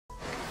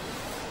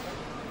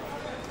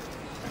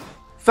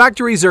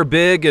Factories are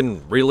big,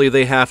 and really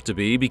they have to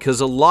be,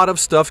 because a lot of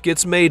stuff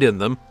gets made in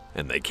them,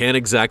 and they can't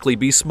exactly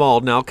be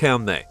small now,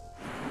 can they?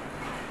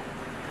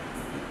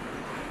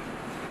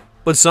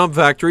 But some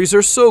factories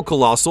are so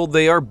colossal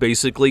they are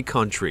basically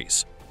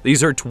countries.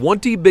 These are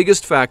 20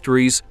 biggest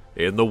factories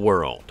in the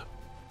world.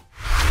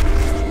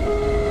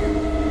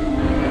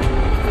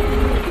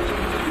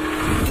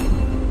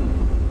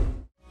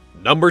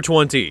 Number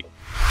 20.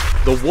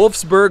 The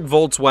Wolfsburg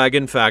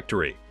Volkswagen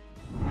Factory.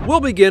 We'll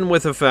begin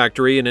with a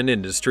factory in an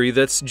industry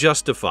that's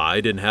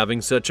justified in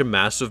having such a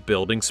massive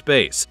building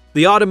space.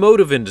 The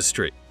automotive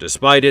industry.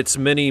 Despite its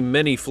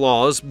many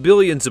flaws,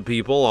 billions of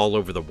people all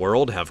over the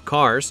world have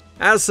cars.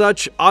 As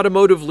such,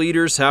 automotive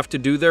leaders have to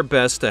do their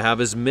best to have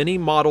as many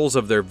models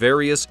of their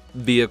various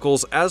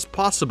vehicles as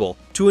possible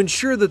to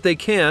ensure that they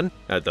can,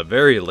 at the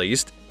very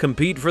least,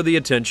 compete for the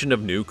attention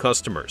of new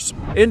customers.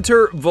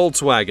 Enter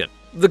Volkswagen.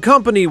 The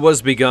company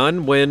was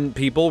begun when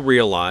people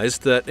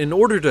realized that in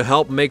order to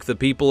help make the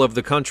people of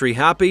the country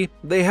happy,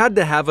 they had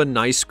to have a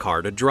nice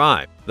car to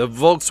drive. The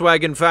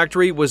Volkswagen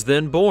factory was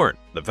then born.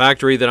 The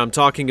factory that I'm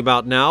talking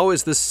about now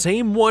is the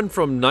same one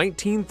from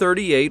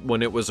 1938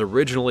 when it was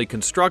originally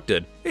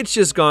constructed. It's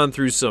just gone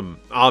through some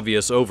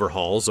obvious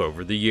overhauls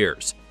over the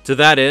years. To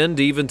that end,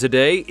 even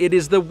today, it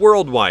is the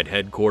worldwide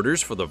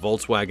headquarters for the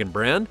Volkswagen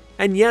brand,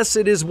 and yes,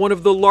 it is one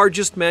of the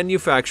largest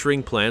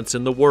manufacturing plants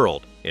in the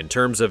world, in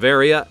terms of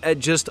area at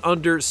just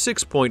under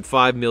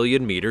 6.5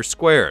 million meters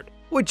squared,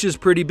 which is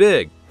pretty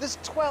big. There's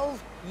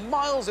 12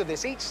 miles of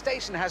this. Each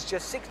station has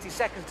just 60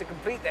 seconds to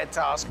complete their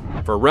task.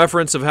 For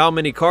reference of how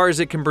many cars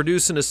it can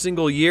produce in a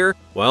single year,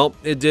 well,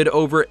 it did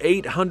over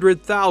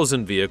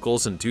 800,000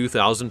 vehicles in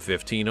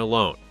 2015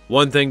 alone.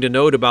 One thing to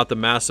note about the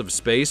massive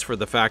space for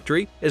the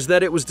factory is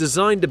that it was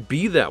designed to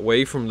be that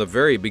way from the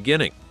very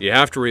beginning. You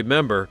have to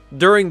remember,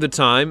 during the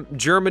time,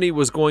 Germany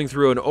was going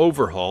through an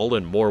overhaul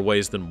in more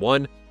ways than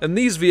one, and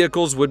these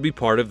vehicles would be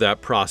part of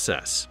that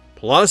process.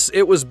 Plus,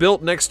 it was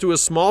built next to a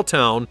small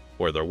town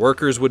where the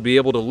workers would be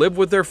able to live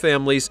with their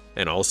families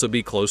and also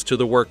be close to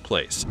the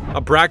workplace,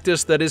 a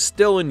practice that is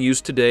still in use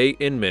today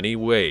in many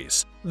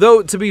ways.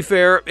 Though, to be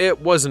fair,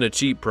 it wasn't a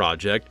cheap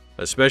project,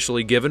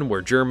 especially given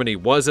where Germany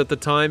was at the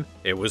time.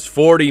 It was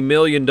 $40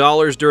 million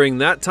during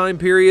that time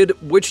period,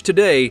 which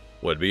today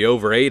would be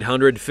over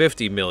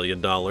 $850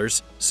 million.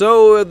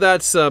 So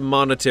that's a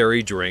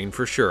monetary drain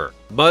for sure.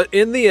 But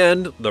in the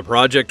end, the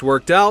project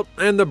worked out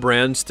and the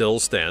brand still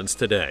stands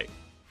today.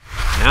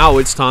 Now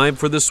it's time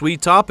for the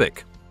sweet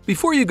topic.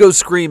 Before you go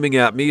screaming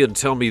at me and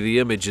tell me the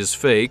image is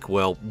fake,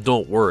 well,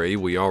 don't worry,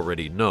 we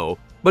already know.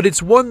 But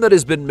it's one that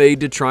has been made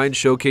to try and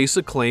showcase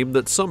a claim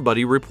that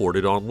somebody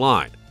reported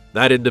online.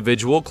 That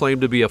individual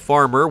claimed to be a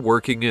farmer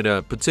working in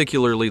a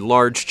particularly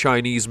large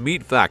Chinese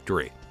meat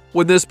factory.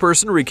 When this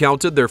person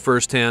recounted their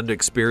first-hand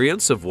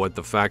experience of what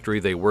the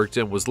factory they worked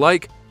in was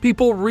like,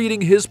 people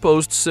reading his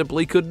post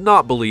simply could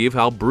not believe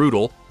how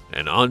brutal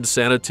and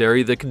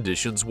unsanitary the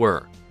conditions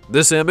were.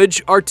 This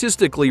image,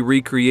 artistically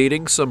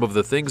recreating some of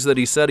the things that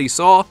he said he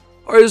saw,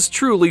 is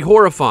truly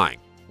horrifying.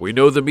 We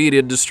know the meat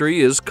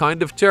industry is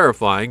kind of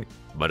terrifying,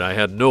 but I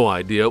had no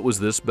idea it was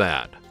this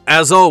bad.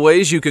 As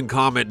always, you can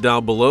comment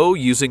down below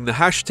using the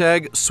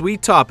hashtag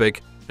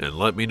 #SweetTopic and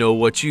let me know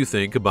what you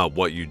think about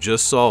what you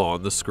just saw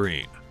on the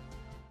screen.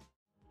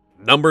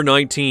 Number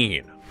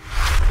 19.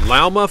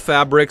 Lauma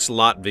Fabrics,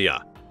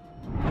 Latvia.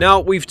 Now,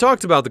 we've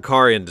talked about the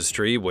car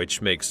industry,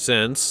 which makes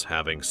sense,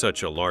 having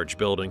such a large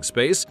building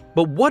space,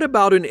 but what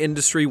about an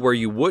industry where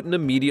you wouldn't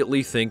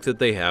immediately think that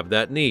they have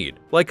that need,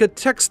 like a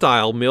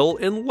textile mill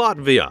in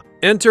Latvia?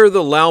 Enter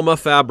the Lauma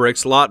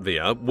Fabrics,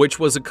 Latvia, which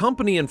was a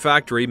company and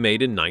factory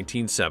made in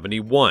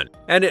 1971,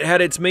 and it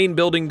had its main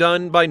building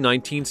done by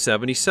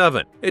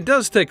 1977. It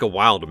does take a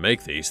while to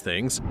make these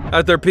things.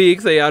 At their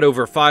peak, they had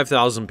over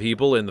 5,000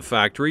 people in the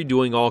factory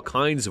doing all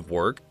kinds of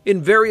work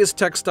in various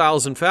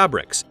textiles and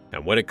fabrics.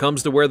 And when it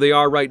comes to where they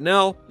are right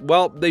now,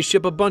 well, they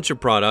ship a bunch of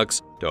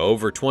products to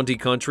over 20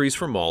 countries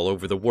from all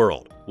over the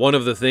world. One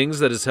of the things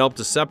that has helped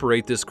to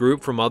separate this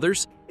group from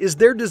others is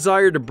their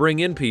desire to bring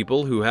in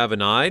people who have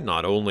an eye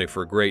not only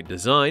for great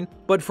design,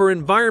 but for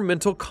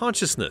environmental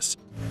consciousness.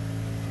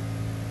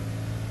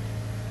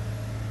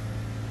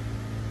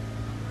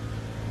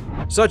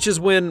 Such as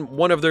when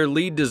one of their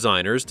lead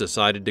designers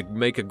decided to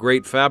make a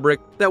great fabric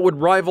that would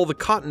rival the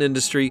cotton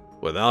industry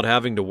without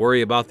having to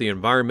worry about the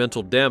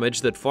environmental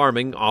damage that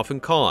farming often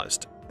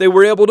caused. They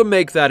were able to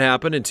make that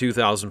happen in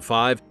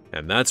 2005,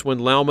 and that's when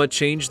Lauma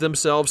changed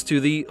themselves to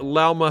the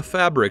Lauma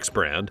Fabrics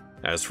brand.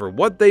 As for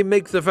what they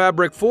make the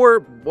fabric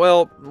for,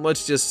 well,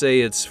 let's just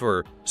say it's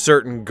for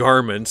certain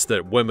garments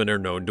that women are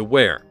known to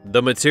wear.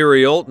 The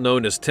material,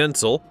 known as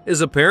tencel,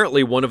 is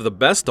apparently one of the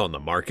best on the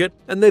market,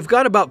 and they've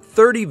got about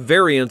 30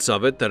 variants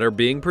of it that are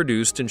being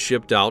produced and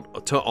shipped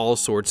out to all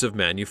sorts of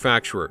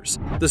manufacturers.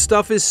 The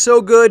stuff is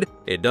so good,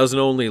 it doesn't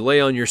only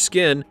lay on your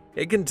skin,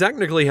 it can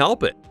technically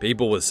help it.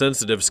 People with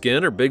sensitive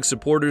skin are big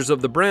supporters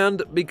of the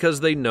brand because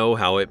they know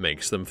how it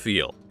makes them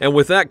feel. And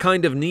with that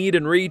kind of need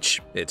and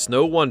reach, it's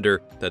no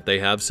wonder that they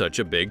have such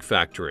a big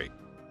factory.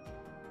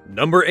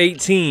 Number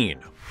 18.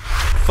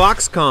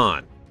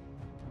 Foxconn.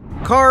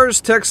 Cars,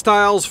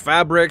 textiles,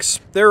 fabrics,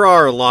 there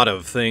are a lot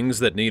of things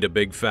that need a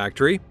big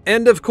factory,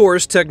 and of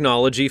course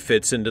technology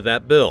fits into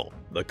that bill.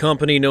 The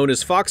company known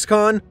as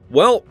Foxconn,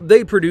 well,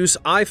 they produce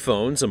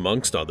iPhones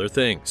amongst other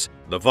things.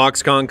 The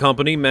Foxconn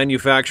company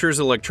manufactures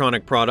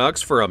electronic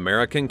products for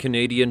American,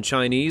 Canadian,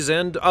 Chinese,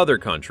 and other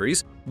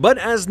countries, but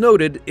as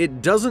noted,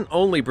 it doesn't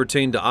only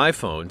pertain to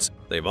iPhones.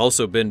 They've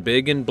also been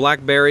big in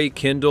BlackBerry,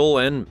 Kindle,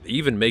 and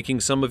even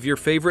making some of your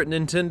favorite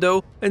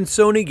Nintendo and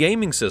Sony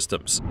gaming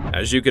systems.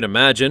 As you can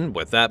imagine,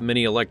 with that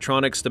many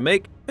electronics to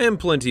make and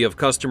plenty of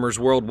customers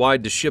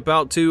worldwide to ship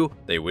out to,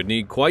 they would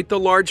need quite the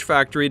large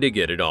factory to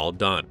get it all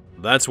done.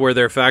 That's where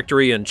their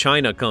factory in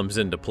China comes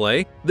into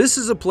play. This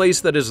is a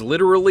place that is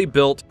literally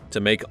built to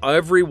make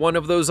every one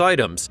of those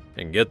items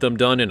and get them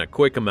done in a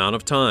quick amount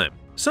of time.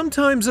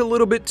 Sometimes a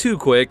little bit too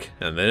quick,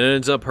 and then it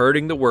ends up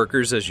hurting the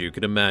workers, as you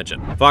can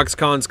imagine.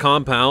 Foxconn's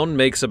compound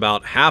makes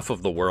about half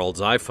of the world's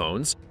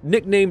iPhones.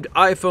 Nicknamed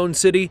iPhone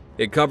City,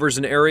 it covers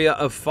an area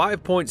of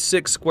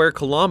 5.6 square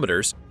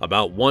kilometers,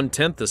 about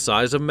 1/10 the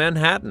size of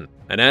Manhattan.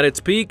 And at its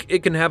peak,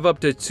 it can have up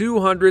to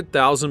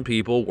 200,000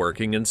 people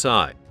working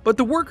inside. But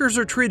the workers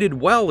are treated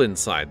well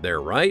inside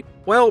there, right?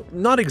 Well,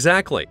 not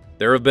exactly.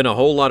 There have been a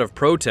whole lot of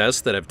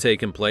protests that have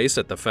taken place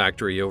at the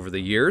factory over the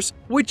years,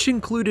 which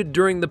included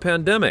during the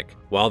pandemic.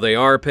 While they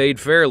are paid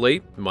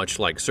fairly, much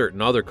like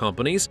certain other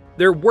companies,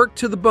 they're worked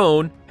to the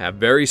bone, have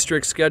very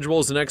strict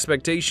schedules and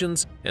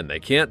expectations, and they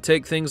can't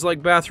take things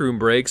like bathroom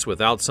breaks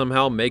without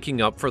somehow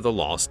making up for the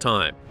lost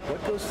time.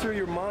 What goes through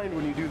your mind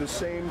when you do the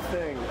same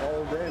thing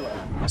all day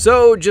long?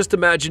 So just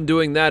imagine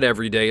doing that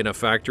every day in a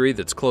factory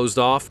that's closed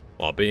off,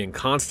 while being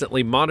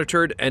constantly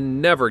monitored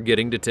and never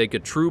getting to take a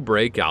true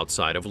break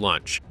outside of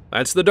lunch.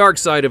 That's the dark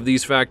side of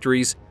these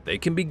factories. They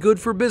can be good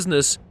for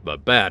business,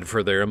 but bad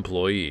for their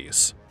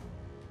employees.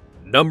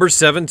 Number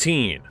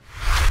 17.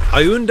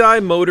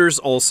 Hyundai Motors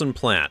Ulsan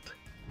plant.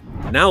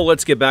 Now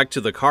let's get back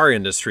to the car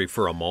industry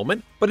for a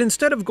moment, but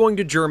instead of going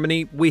to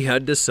Germany, we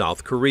head to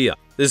South Korea.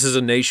 This is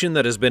a nation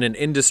that has been an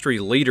industry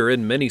leader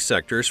in many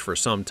sectors for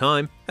some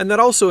time, and that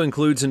also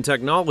includes in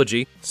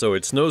technology, so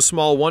it's no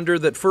small wonder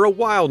that for a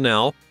while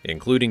now,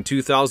 including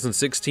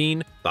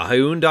 2016, the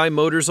Hyundai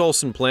Motors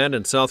Ulsan plant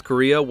in South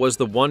Korea was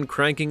the one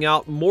cranking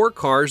out more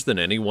cars than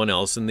anyone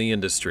else in the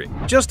industry.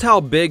 Just how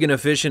big and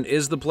efficient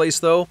is the place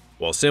though?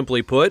 Well,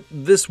 simply put,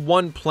 this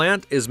one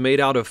plant is made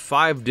out of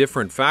 5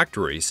 different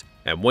factories,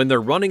 and when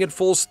they're running at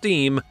full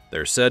steam,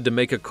 they're said to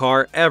make a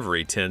car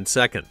every 10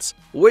 seconds,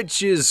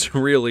 which is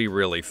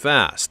really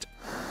fast.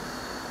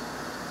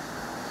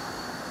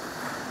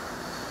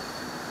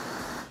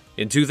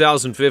 In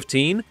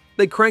 2015,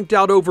 they cranked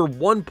out over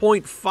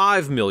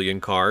 1.5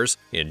 million cars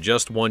in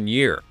just 1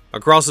 year.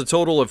 Across a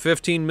total of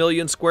 15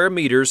 million square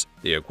meters,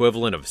 the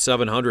equivalent of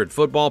 700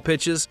 football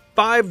pitches,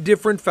 5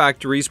 different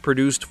factories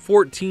produced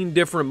 14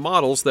 different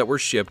models that were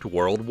shipped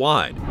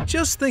worldwide.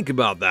 Just think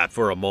about that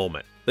for a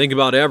moment. Think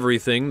about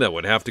everything that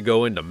would have to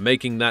go into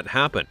making that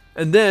happen,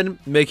 and then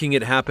making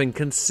it happen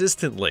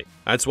consistently.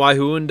 That's why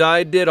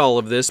Hyundai did all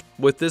of this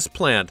with this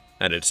plant,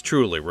 and it's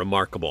truly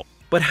remarkable.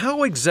 But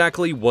how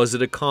exactly was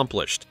it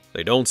accomplished?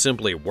 They don't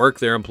simply work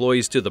their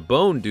employees to the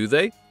bone, do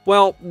they?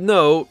 Well,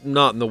 no,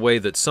 not in the way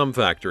that some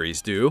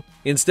factories do.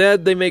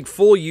 Instead, they make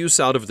full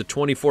use out of the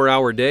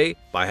 24-hour day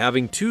by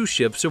having 2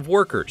 shifts of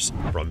workers,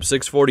 from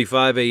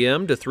 6:45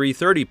 a.m. to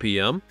 3:30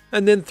 p.m.,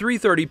 and then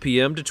 3:30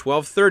 p.m. to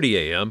 12:30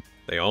 a.m.,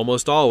 they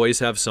almost always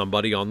have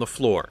somebody on the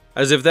floor.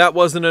 As if that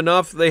wasn't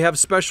enough, they have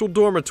special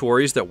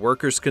dormitories that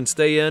workers can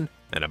stay in,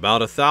 and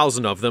about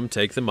 1,000 of them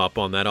take them up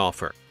on that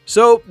offer.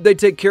 So they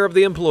take care of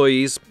the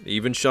employees,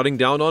 even shutting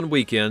down on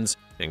weekends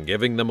and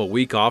giving them a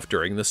week off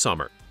during the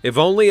summer. If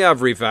only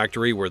every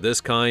factory were this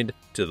kind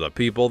to the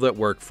people that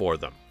work for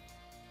them.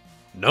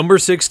 Number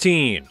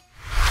 16.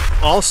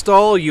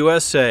 Colossal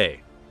USA.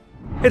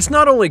 It's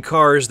not only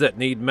cars that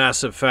need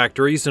massive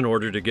factories in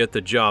order to get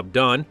the job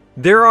done.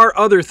 There are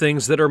other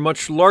things that are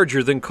much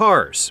larger than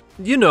cars.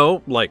 You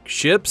know, like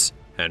ships,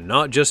 and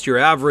not just your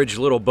average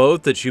little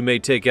boat that you may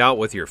take out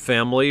with your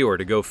family or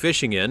to go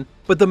fishing in,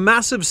 but the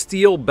massive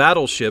steel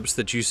battleships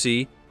that you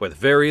see with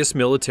various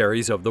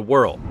militaries of the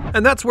world.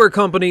 And that's where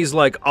companies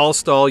like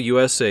Colossal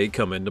USA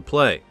come into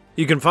play.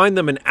 You can find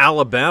them in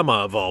Alabama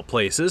of all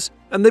places,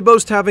 and they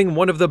boast having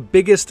one of the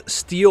biggest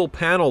steel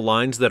panel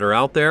lines that are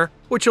out there,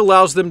 which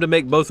allows them to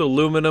make both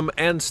aluminum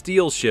and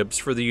steel ships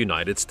for the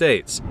United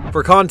States.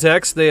 For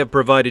context, they have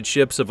provided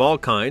ships of all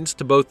kinds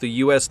to both the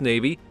US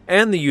Navy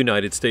and the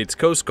United States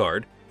Coast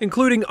Guard,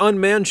 including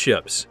unmanned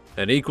ships.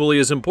 And equally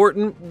as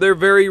important, they're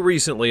very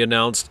recently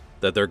announced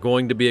that they're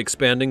going to be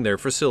expanding their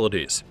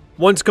facilities.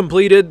 Once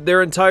completed,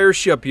 their entire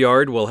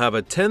shipyard will have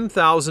a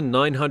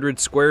 10,900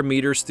 square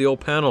meter steel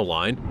panel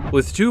line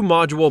with 2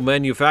 module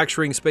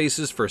manufacturing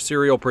spaces for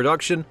serial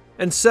production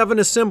and 7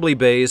 assembly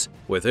bays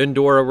with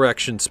indoor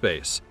erection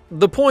space.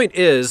 The point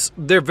is,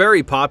 they're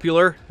very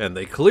popular and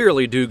they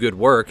clearly do good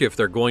work if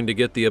they're going to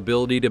get the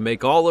ability to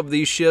make all of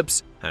these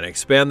ships and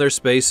expand their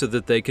space so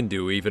that they can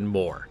do even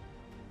more.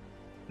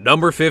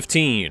 Number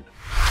 15.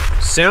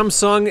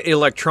 Samsung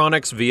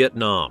Electronics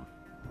Vietnam.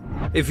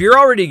 If you're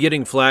already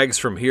getting flags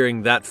from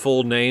hearing that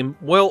full name,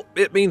 well,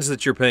 it means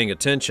that you're paying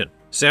attention.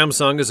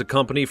 Samsung is a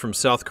company from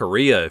South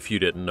Korea, if you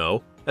didn't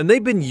know, and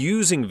they've been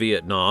using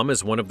Vietnam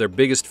as one of their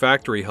biggest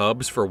factory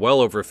hubs for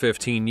well over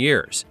 15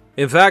 years.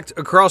 In fact,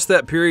 across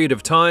that period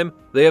of time,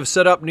 they have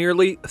set up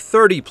nearly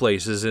 30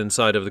 places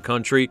inside of the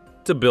country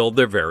to build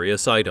their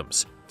various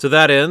items. To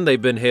that end, they've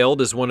been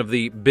hailed as one of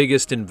the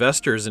biggest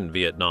investors in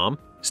Vietnam,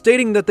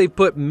 stating that they've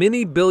put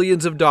many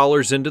billions of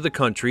dollars into the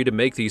country to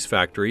make these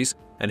factories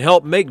and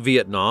help make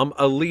Vietnam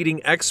a leading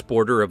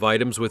exporter of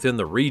items within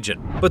the region.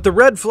 But the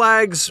red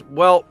flags,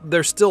 well,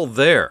 they're still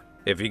there.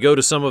 If you go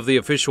to some of the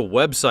official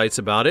websites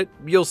about it,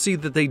 you'll see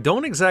that they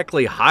don't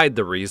exactly hide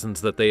the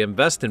reasons that they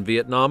invest in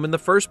Vietnam in the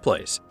first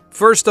place.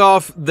 First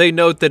off, they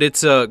note that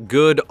it's a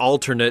good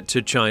alternate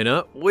to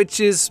China,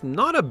 which is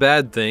not a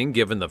bad thing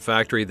given the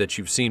factory that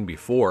you've seen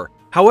before.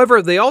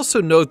 However, they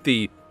also note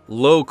the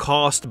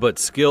low-cost but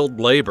skilled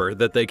labor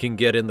that they can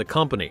get in the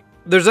company.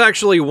 There's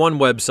actually one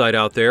website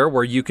out there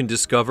where you can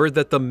discover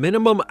that the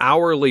minimum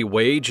hourly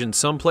wage in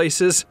some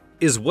places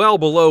is well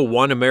below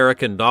 $1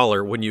 American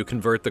when you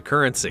convert the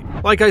currency.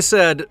 Like I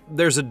said,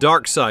 there's a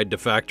dark side to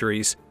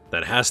factories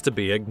that has to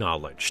be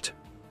acknowledged.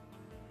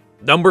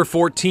 Number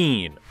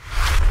 14.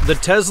 The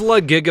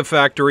Tesla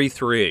Gigafactory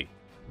 3.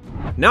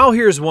 Now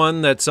here's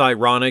one that's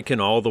ironic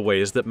in all the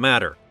ways that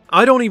matter.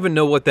 I don't even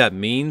know what that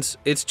means,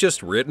 it's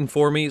just written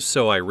for me,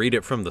 so I read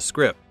it from the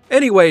script.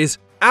 Anyways,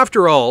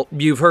 after all,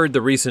 you've heard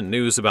the recent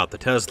news about the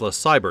Tesla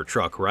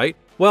Cybertruck, right?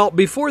 Well,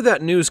 before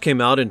that news came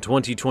out in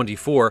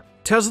 2024,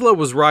 Tesla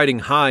was riding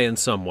high in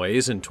some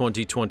ways in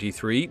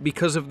 2023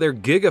 because of their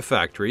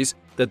gigafactories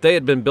that they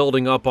had been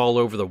building up all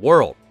over the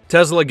world.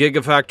 Tesla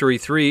Gigafactory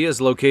 3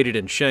 is located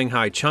in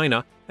Shanghai,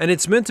 China, and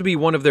it's meant to be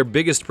one of their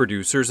biggest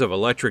producers of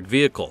electric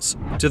vehicles.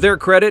 To their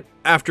credit,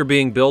 after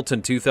being built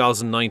in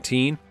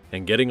 2019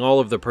 and getting all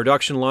of the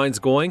production lines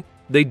going,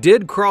 they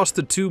did cross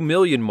the 2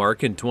 million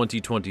mark in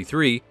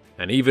 2023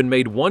 and even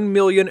made 1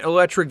 million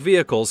electric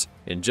vehicles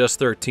in just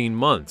 13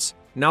 months.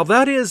 Now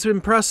that is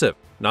impressive.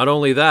 Not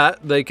only that,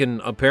 they can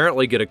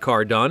apparently get a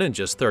car done in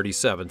just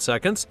 37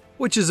 seconds,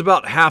 which is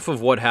about half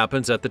of what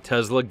happens at the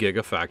Tesla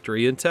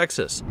Gigafactory in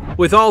Texas.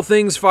 With all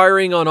things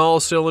firing on all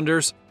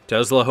cylinders,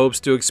 Tesla hopes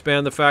to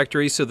expand the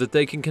factory so that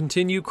they can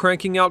continue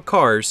cranking out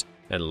cars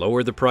and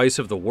lower the price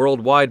of the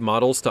worldwide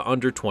models to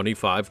under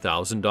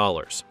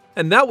 $25,000.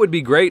 And that would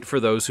be great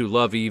for those who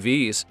love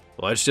EVs.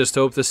 Let's just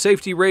hope the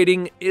safety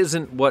rating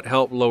isn't what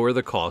helped lower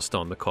the cost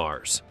on the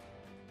cars.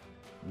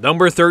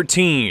 Number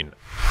 13.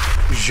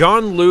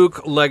 Jean-Luc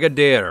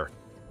Lagardère.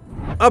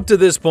 Up to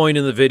this point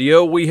in the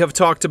video, we have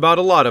talked about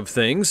a lot of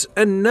things,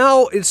 and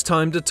now it's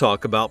time to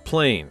talk about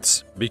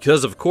planes.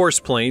 Because of course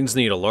planes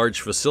need a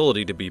large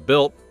facility to be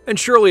built, and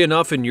surely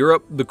enough in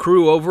Europe, the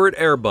crew over at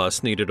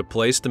Airbus needed a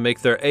place to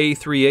make their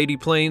A380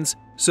 planes,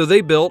 so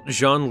they built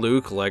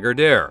Jean-Luc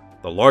Lagardère.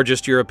 The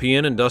largest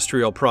European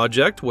industrial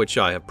project, which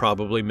I have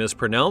probably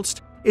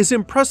mispronounced, is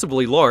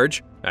impressively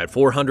large at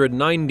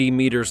 490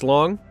 meters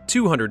long,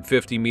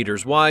 250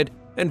 meters wide,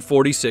 and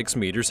 46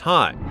 meters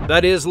high.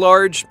 That is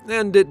large,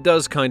 and it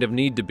does kind of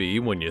need to be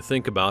when you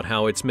think about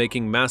how it's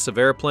making massive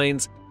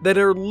airplanes that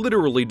are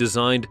literally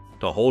designed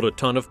to hold a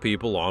ton of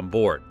people on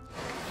board.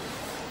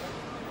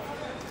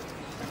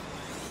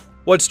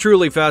 What's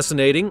truly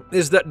fascinating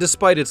is that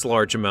despite its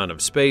large amount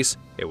of space,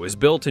 it was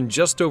built in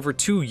just over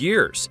 2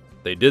 years.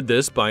 They did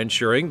this by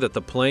ensuring that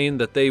the plane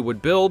that they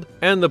would build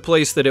and the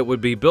place that it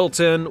would be built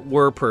in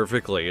were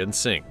perfectly in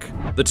sync.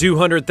 The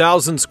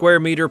 200,000 square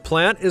meter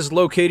plant is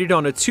located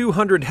on a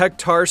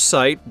 200-hectare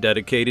site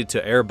dedicated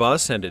to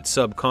Airbus and its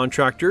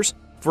subcontractors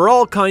for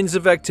all kinds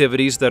of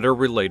activities that are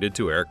related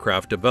to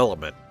aircraft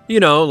development. You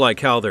know, like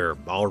how they're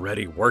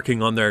already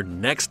working on their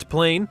next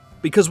plane,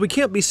 because we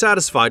can't be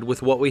satisfied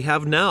with what we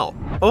have now.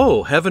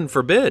 Oh, heaven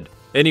forbid.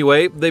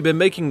 Anyway, they've been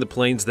making the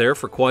planes there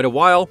for quite a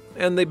while,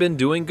 and they've been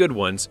doing good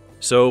ones,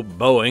 so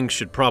Boeing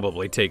should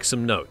probably take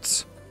some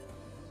notes.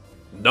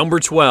 Number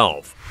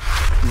 12.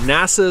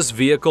 NASA's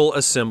Vehicle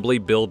Assembly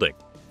Building.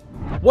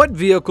 What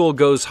vehicle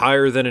goes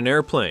higher than an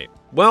airplane?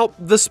 Well,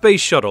 the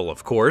Space Shuttle,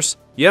 of course.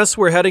 Yes,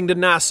 we're heading to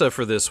NASA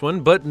for this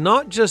one, but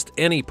not just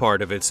any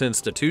part of its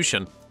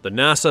institution, the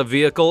NASA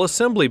Vehicle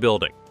Assembly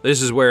Building.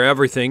 This is where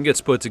everything gets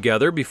put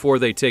together before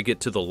they take it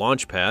to the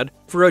launch pad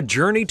for a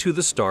journey to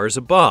the stars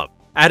above.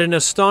 At an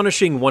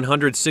astonishing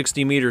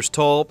 160 meters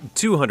tall,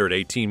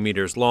 218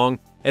 meters long,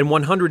 and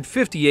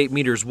 158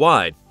 meters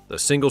wide, the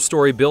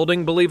single-story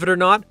building, believe it or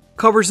not,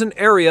 covers an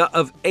area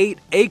of 8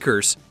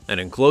 acres and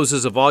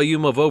encloses a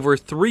volume of over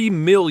 3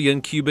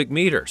 million cubic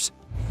meters.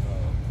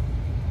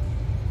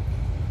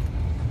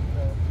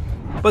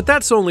 But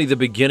that's only the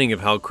beginning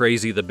of how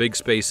crazy the big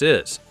space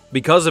is.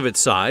 Because of its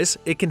size,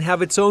 it can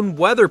have its own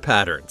weather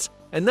patterns,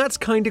 and that's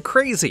kinda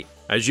crazy.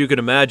 As you can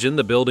imagine,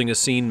 the building has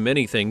seen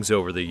many things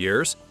over the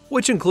years,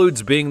 which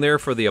includes being there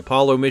for the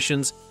Apollo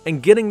missions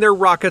and getting their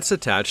rockets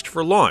attached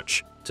for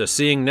launch, to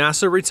seeing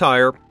NASA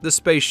retire the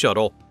Space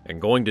Shuttle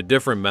and going to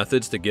different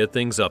methods to get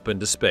things up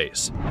into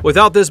space.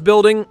 Without this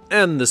building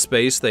and the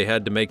space they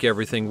had to make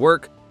everything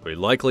work, we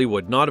likely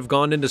would not have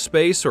gone into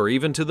space or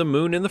even to the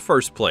moon in the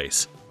first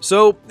place.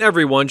 So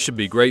everyone should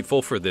be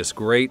grateful for this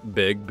great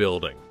big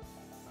building.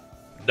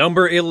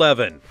 Number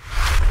 11.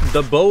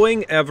 The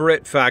Boeing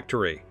Everett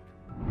Factory.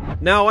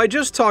 Now, I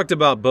just talked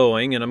about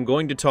Boeing, and I'm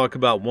going to talk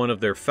about one of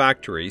their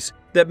factories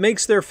that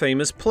makes their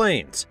famous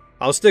planes.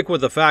 I'll stick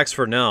with the facts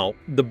for now.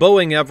 The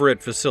Boeing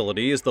Everett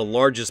facility is the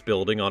largest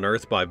building on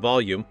Earth by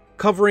volume,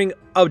 covering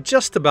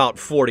just about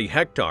 40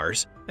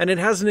 hectares, and it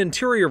has an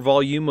interior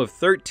volume of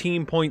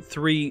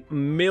 13.3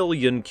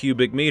 million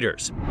cubic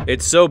meters.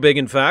 It's so big,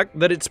 in fact,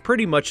 that it's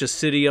pretty much a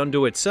city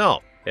unto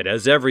itself. It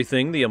has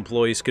everything the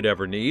employees could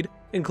ever need,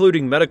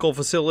 including medical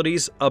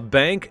facilities, a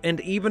bank, and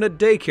even a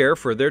daycare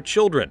for their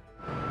children.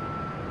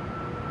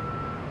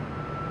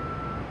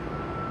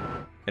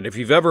 And if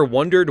you've ever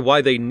wondered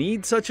why they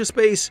need such a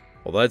space,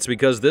 well, that's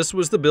because this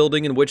was the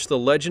building in which the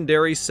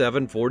legendary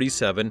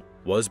 747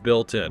 was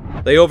built in.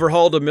 They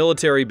overhauled a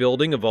military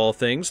building of all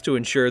things to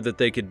ensure that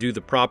they could do the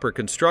proper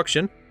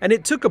construction, and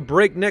it took a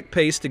breakneck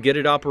pace to get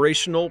it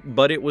operational,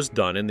 but it was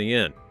done in the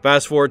end.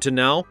 Fast forward to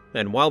now,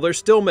 and while they're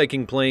still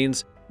making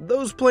planes,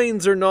 those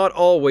planes are not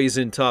always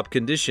in top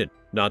condition.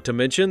 Not to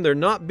mention, they're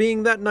not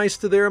being that nice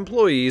to their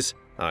employees.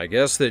 I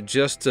guess that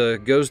just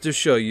goes to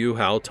show you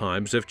how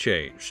times have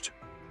changed.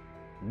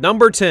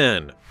 Number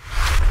 10.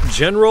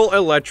 General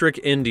Electric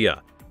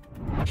India.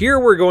 Here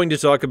we're going to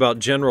talk about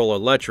General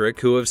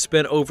Electric, who have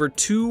spent over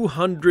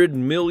 $200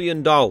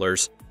 million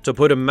to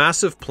put a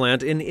massive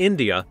plant in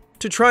India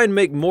to try and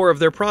make more of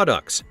their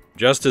products.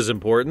 Just as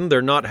important,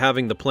 they're not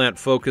having the plant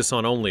focus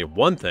on only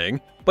one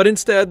thing, but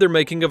instead they're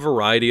making a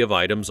variety of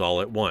items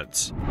all at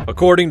once.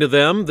 According to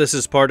them, this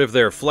is part of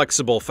their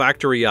flexible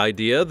factory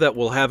idea that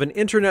will have an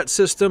internet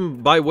system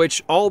by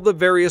which all the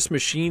various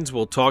machines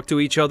will talk to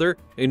each other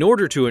in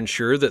order to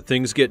ensure that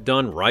things get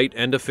done right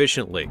and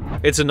efficiently.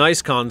 It's a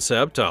nice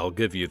concept, I'll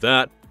give you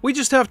that. We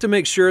just have to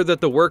make sure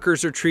that the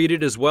workers are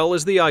treated as well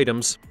as the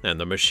items and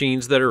the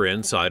machines that are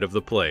inside of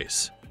the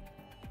place.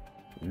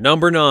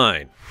 Number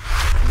 9.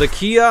 The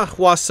Kia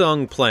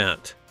Hwasong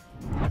plant.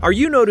 Are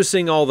you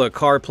noticing all the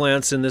car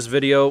plants in this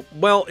video?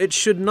 Well, it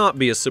should not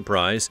be a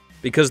surprise,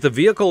 because the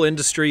vehicle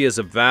industry is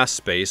a vast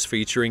space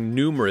featuring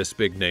numerous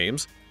big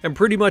names, and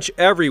pretty much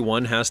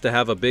everyone has to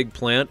have a big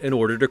plant in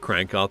order to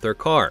crank out their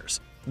cars.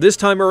 This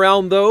time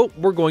around, though,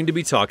 we're going to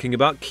be talking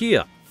about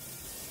Kia.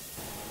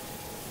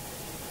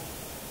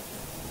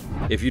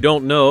 If you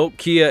don't know,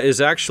 Kia is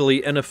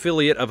actually an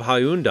affiliate of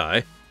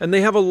Hyundai, and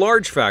they have a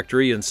large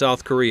factory in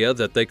South Korea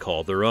that they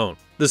call their own.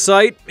 The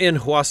site in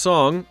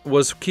Hwasong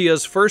was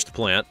Kia's first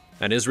plant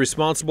and is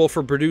responsible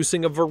for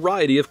producing a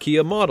variety of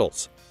Kia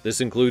models.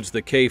 This includes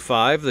the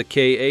K5, the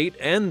K8,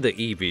 and the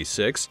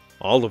EV6,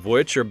 all of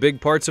which are big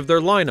parts of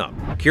their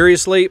lineup.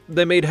 Curiously,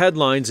 they made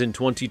headlines in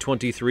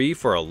 2023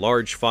 for a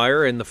large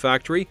fire in the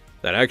factory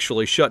that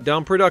actually shut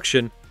down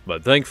production,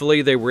 but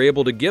thankfully they were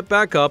able to get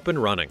back up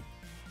and running.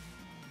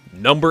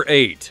 Number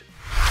 8.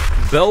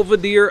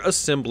 Belvedere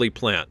Assembly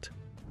Plant.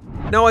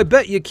 Now, I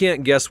bet you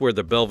can't guess where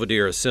the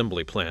Belvedere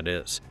Assembly Plant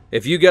is.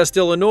 If you guessed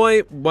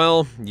Illinois,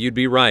 well, you'd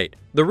be right.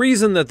 The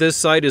reason that this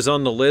site is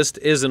on the list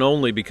isn't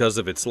only because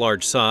of its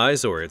large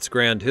size or its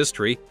grand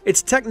history.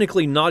 It's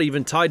technically not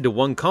even tied to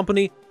one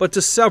company, but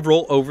to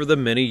several over the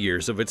many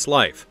years of its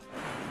life.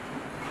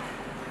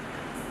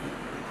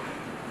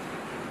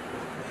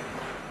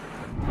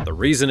 The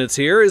reason it's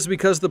here is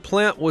because the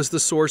plant was the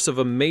source of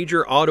a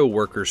major auto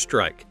worker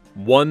strike,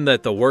 one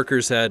that the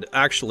workers had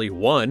actually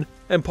won,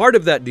 and part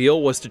of that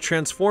deal was to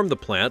transform the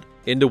plant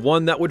into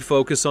one that would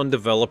focus on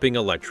developing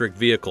electric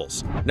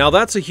vehicles. Now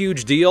that's a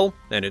huge deal,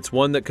 and it's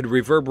one that could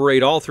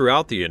reverberate all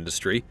throughout the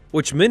industry,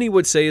 which many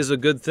would say is a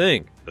good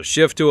thing. The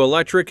shift to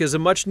electric is a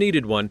much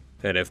needed one,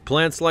 and if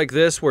plants like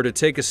this were to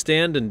take a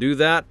stand and do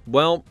that,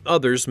 well,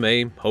 others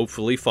may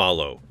hopefully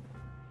follow.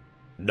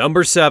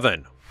 Number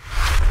 7.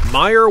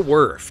 Meyer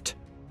Werft.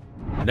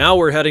 Now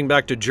we're heading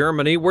back to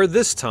Germany, where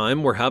this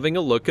time we're having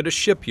a look at a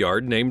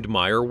shipyard named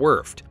Meyer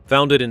Werft.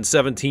 Founded in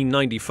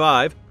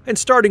 1795 and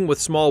starting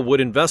with small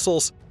wooden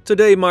vessels,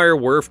 today Meyer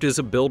Werft is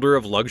a builder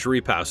of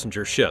luxury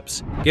passenger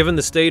ships. Given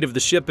the state of the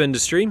ship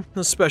industry,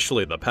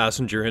 especially the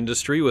passenger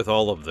industry with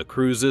all of the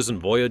cruises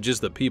and voyages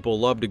that people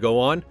love to go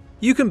on,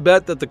 you can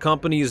bet that the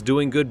company is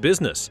doing good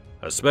business,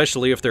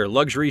 especially if their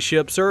luxury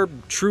ships are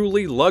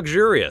truly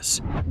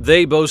luxurious.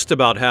 They boast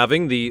about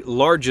having the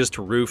largest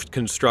roofed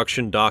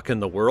construction dock in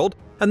the world,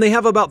 and they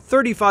have about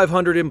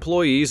 3,500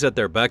 employees at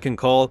their beck and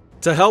call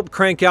to help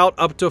crank out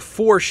up to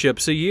 4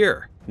 ships a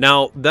year.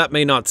 Now, that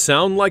may not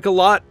sound like a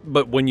lot,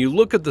 but when you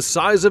look at the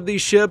size of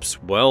these ships,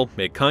 well,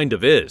 it kind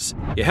of is.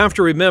 You have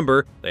to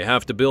remember, they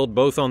have to build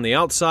both on the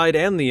outside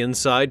and the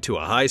inside to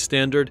a high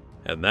standard,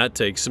 and that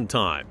takes some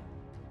time.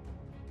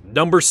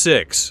 Number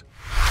 6.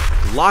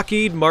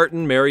 Lockheed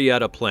Martin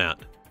Marietta Plant.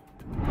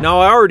 Now,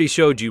 I already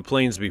showed you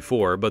planes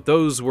before, but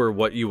those were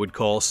what you would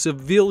call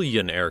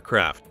civilian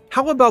aircraft.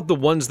 How about the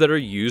ones that are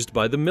used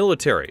by the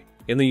military?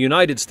 In the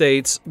United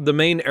States, the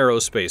main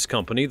aerospace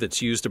company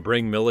that's used to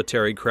bring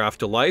military craft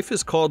to life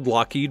is called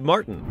Lockheed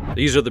Martin.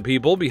 These are the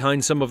people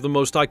behind some of the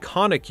most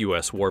iconic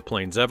U.S.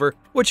 warplanes ever,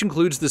 which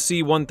includes the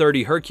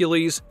C-130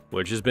 Hercules,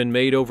 which has been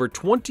made over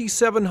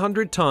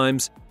 2,700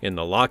 times in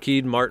the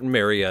Lockheed Martin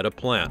Marietta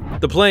plant.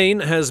 The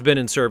plane has been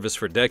in service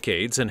for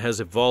decades and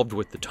has evolved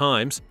with the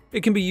times.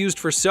 It can be used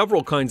for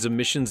several kinds of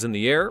missions in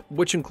the air,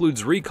 which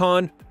includes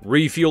recon,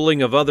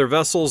 refueling of other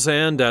vessels,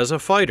 and as a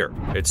fighter.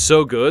 It's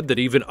so good that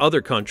even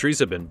other countries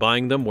have been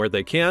buying them where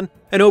they can,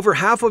 and over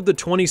half of the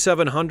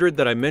 2,700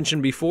 that I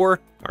mentioned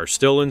before are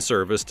still in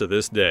service to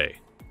this day.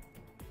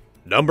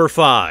 Number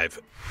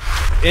 5.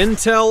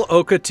 Intel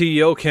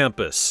Ocotillo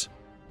Campus.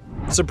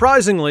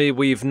 Surprisingly,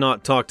 we've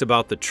not talked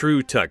about the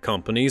true tech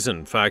companies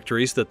and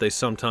factories that they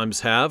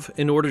sometimes have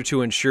in order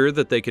to ensure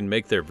that they can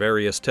make their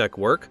various tech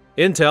work.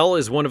 Intel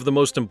is one of the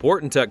most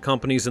important tech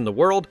companies in the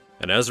world,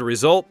 and as a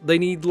result, they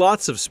need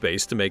lots of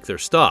space to make their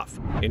stuff.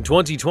 In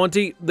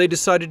 2020, they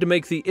decided to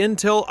make the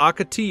Intel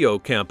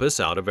Ocotillo campus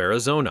out of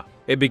Arizona.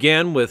 It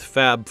began with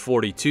Fab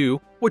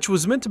 42, which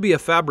was meant to be a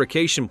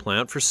fabrication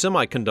plant for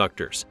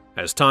semiconductors.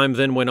 As time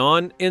then went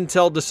on,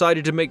 Intel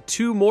decided to make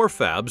 2 more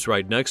fabs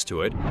right next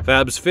to it,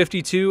 Fabs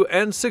 52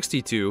 and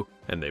 62,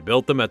 and they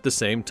built them at the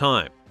same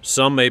time.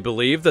 Some may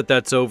believe that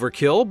that's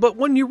overkill, but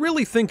when you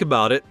really think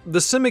about it, the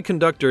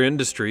semiconductor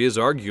industry has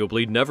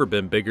arguably never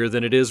been bigger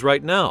than it is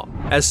right now,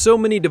 as so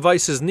many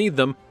devices need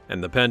them,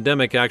 and the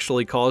pandemic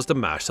actually caused a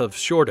massive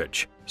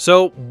shortage.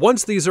 So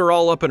once these are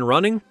all up and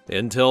running,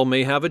 Intel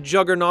may have a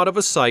juggernaut of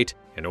a site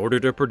in order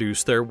to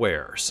produce their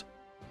wares.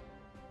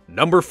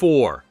 Number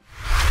 4.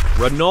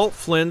 Renault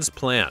Flin's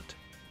plant.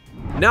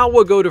 Now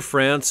we'll go to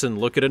France and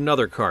look at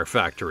another car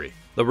factory.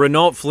 The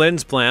Renault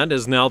Flin's plant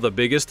is now the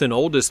biggest and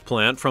oldest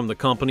plant from the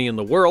company in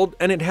the world,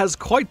 and it has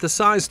quite the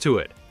size to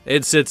it.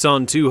 It sits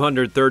on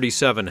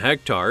 237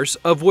 hectares,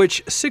 of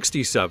which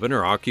 67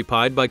 are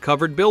occupied by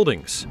covered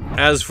buildings.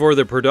 As for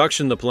the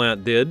production the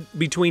plant did,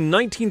 between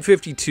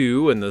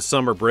 1952 and the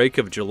summer break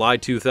of July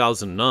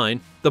 2009,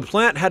 the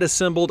plant had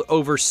assembled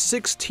over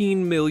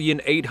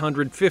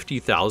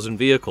 16,850,000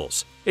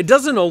 vehicles. It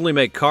doesn't only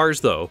make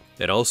cars though,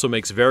 it also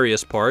makes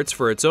various parts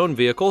for its own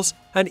vehicles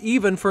and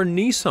even for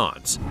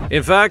Nissans.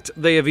 In fact,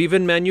 they have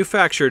even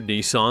manufactured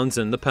Nissans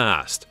in the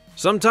past.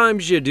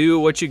 Sometimes you do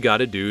what you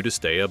gotta do to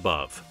stay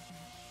above.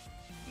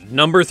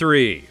 Number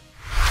 3.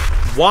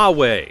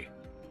 Huawei.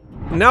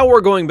 Now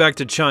we're going back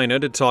to China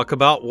to talk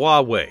about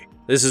Huawei.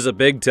 This is a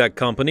big tech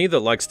company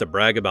that likes to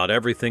brag about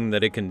everything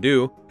that it can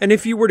do, and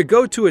if you were to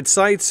go to its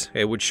sites,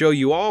 it would show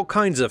you all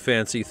kinds of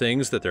fancy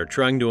things that they're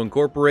trying to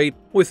incorporate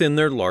within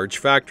their large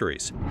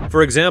factories.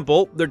 For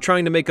example, they're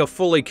trying to make a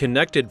fully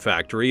connected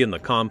factory in the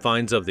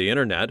confines of the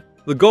internet.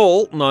 The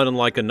goal, not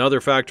unlike another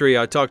factory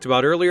I talked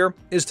about earlier,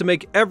 is to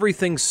make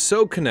everything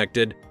so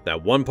connected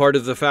that one part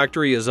of the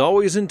factory is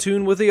always in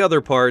tune with the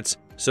other parts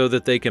so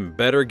that they can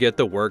better get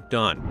the work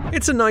done.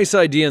 It's a nice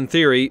idea in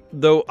theory,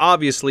 though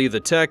obviously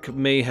the tech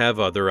may have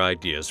other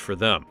ideas for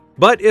them.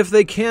 But if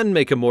they can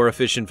make a more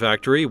efficient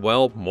factory,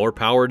 well, more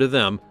power to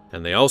them,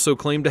 and they also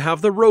claim to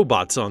have the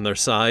robots on their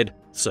side,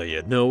 so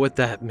you know what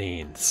that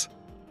means.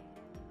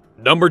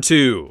 Number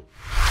 2.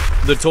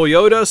 The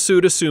Toyota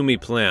Tsutsumi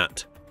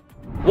plant.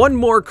 One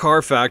more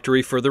car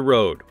factory for the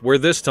road, where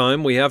this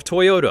time we have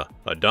Toyota,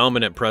 a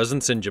dominant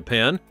presence in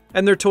Japan,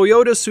 and their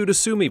Toyota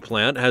Tsutsumi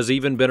plant has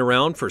even been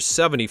around for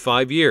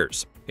 75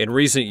 years. In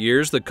recent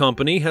years, the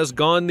company has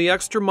gone the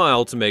extra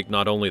mile to make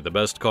not only the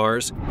best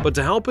cars, but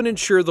to help and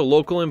ensure the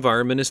local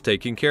environment is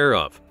taken care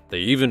of. They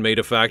even made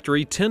a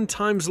factory 10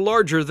 times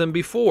larger than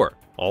before,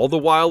 all the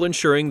while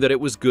ensuring that it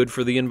was good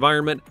for the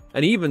environment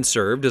and even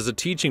served as a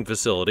teaching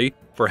facility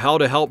for how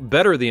to help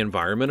better the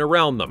environment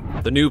around them.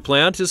 The new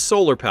plant is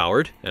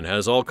solar-powered and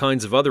has all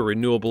kinds of other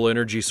renewable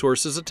energy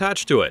sources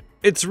attached to it.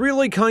 It's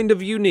really kind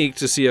of unique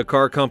to see a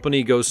car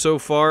company go so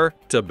far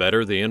to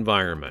better the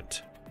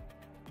environment.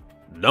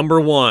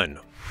 Number 1.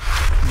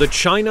 The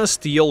China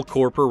Steel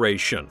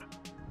Corporation.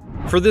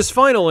 For this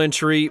final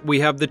entry, we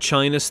have the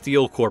China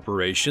Steel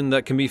Corporation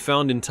that can be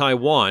found in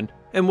Taiwan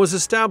and was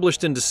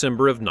established in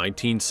December of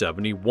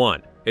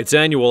 1971. Its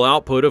annual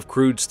output of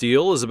crude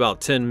steel is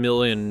about 10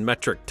 million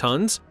metric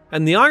tons,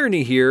 and the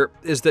irony here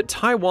is that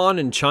Taiwan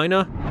and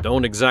China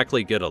don't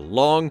exactly get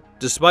along,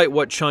 despite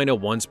what China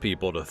wants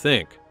people to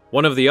think.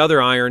 One of the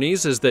other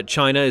ironies is that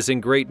China is in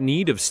great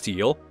need of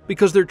steel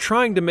because they're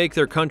trying to make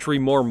their country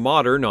more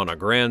modern on a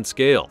grand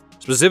scale.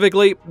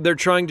 Specifically, they're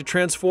trying to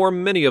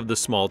transform many of the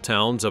small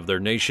towns of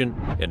their nation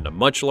into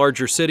much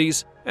larger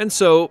cities, and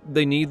so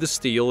they need the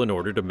steel in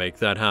order to make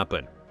that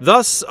happen.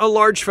 Thus, a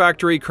large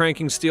factory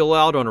cranking steel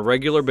out on a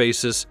regular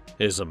basis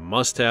is a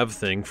must-have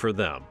thing for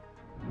them.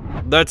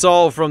 That's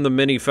all from the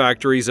many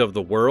factories of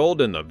the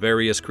world and the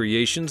various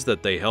creations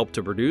that they help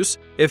to produce.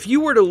 If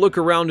you were to look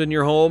around in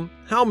your home,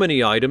 how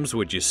many items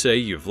would you say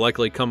you've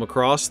likely come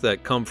across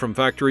that come from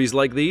factories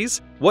like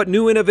these? What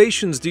new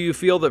innovations do you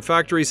feel that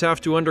factories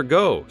have to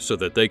undergo so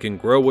that they can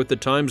grow with the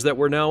times that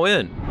we're now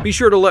in? Be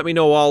sure to let me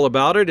know all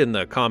about it in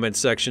the comments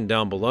section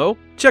down below.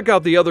 Check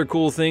out the other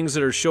cool things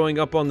that are showing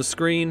up on the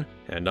screen,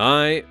 and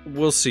I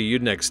will see you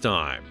next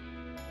time.